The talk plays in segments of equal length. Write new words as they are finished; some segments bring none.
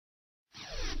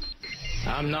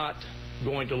I'm not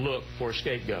going to look for a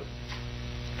scapegoat.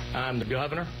 I'm the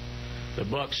governor. The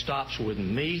buck stops with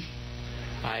me.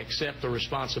 I accept the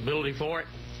responsibility for it,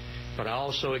 but I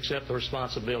also accept the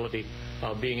responsibility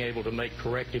of being able to make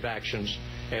corrective actions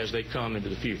as they come into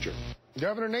the future.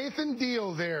 Governor Nathan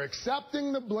Deal there,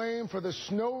 accepting the blame for the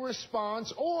snow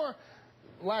response or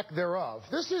lack thereof.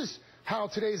 This is how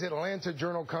today's Atlanta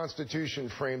Journal-Constitution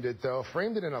framed it, though.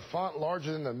 Framed it in a font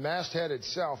larger than the masthead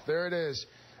itself. There it is.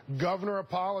 Governor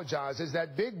apologizes.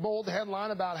 That big, bold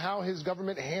headline about how his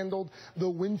government handled the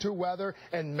winter weather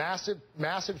and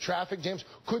massive traffic jams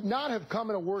could not have come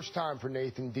at a worse time for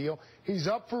Nathan Deal. He's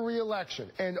up for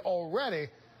re-election and already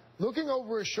looking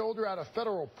over his shoulder at a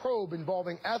federal probe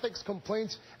involving ethics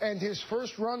complaints and his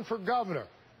first run for governor.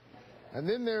 And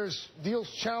then there's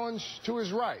Deal's challenge to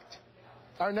his right.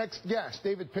 Our next guest,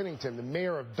 David Pennington, the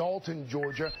mayor of Dalton,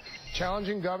 Georgia,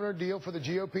 challenging Governor Deal for the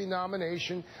GOP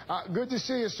nomination. Good to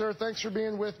see you, sir. Thanks for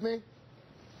being with me.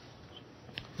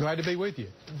 Glad to be with you.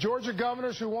 Georgia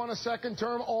governors who want a second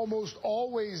term almost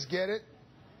always get it.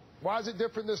 Why is it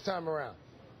different this time around?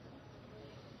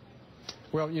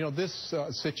 Well, you know, this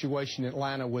situation in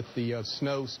Atlanta with the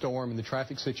snowstorm and the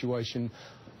traffic situation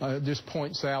just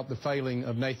points out the failing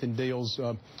of Nathan Deal's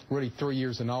really 3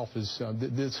 years in office.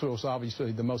 This was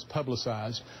obviously the most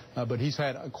publicized, but he's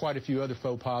had quite a few other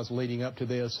faux pas leading up to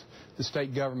this. The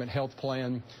state government health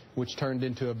plan, which turned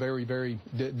into a very, very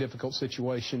difficult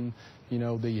situation. You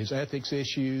know, his ethics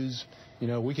issues. You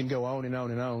know, we can go on and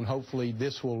on and on. Hopefully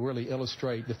this will really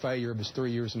illustrate the failure of his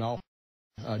 3 years in office.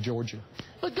 Georgia.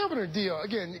 But Governor Deal,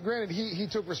 again, granted, he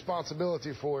took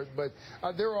responsibility for it, but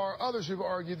there are others who've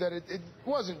argued that it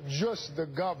wasn't just the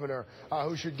governor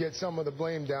who should get some of the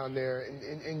blame down there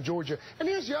in Georgia. And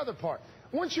here's the other part.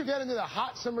 Once you get into the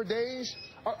hot summer days,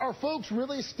 are folks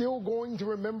really still going to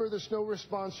remember the snow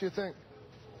response, you think?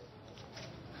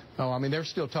 Oh, I mean, they're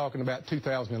still talking about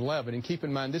 2011, and keep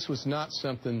in mind, this was not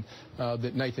something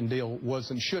that Nathan Deal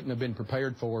shouldn't have been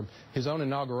prepared for. His own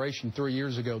inauguration 3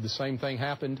 years ago, the same thing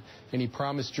happened, and he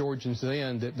promised Georgians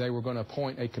then that they were going to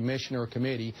appoint a commission or a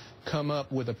committee, come up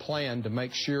with a plan to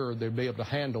make sure they'd be able to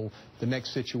handle the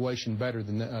next situation better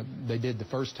than they did the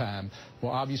first time.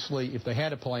 Well, obviously, if they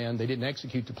had a plan, they didn't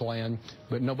execute the plan,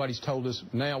 but nobody's told us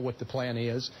now what the plan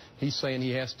is. He's saying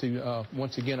he has to,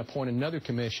 once again, appoint another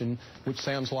commission, which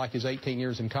sounds like his 18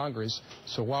 years in Congress.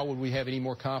 So why would we have any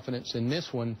more confidence in this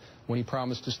one when he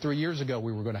promised us 3 years ago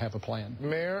we were going to have a plan?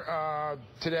 Mayor,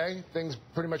 today, things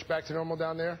pretty much back to normal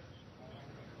down there?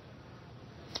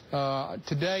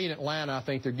 Today in Atlanta, I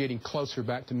think they're getting closer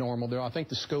back to normal. I think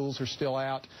the schools are still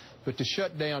out. But to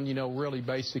shut down, you know, really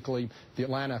basically the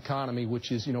Atlanta economy,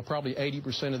 which is, you know, probably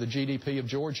 80% of the GDP of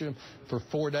Georgia for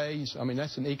 4 days, I mean,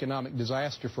 that's an economic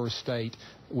disaster for a state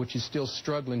which is still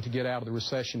struggling to get out of the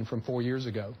recession from 4 years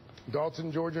ago.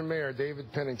 Dalton, Georgia Mayor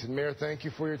David Pennington. Mayor, thank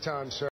you for your time, sir.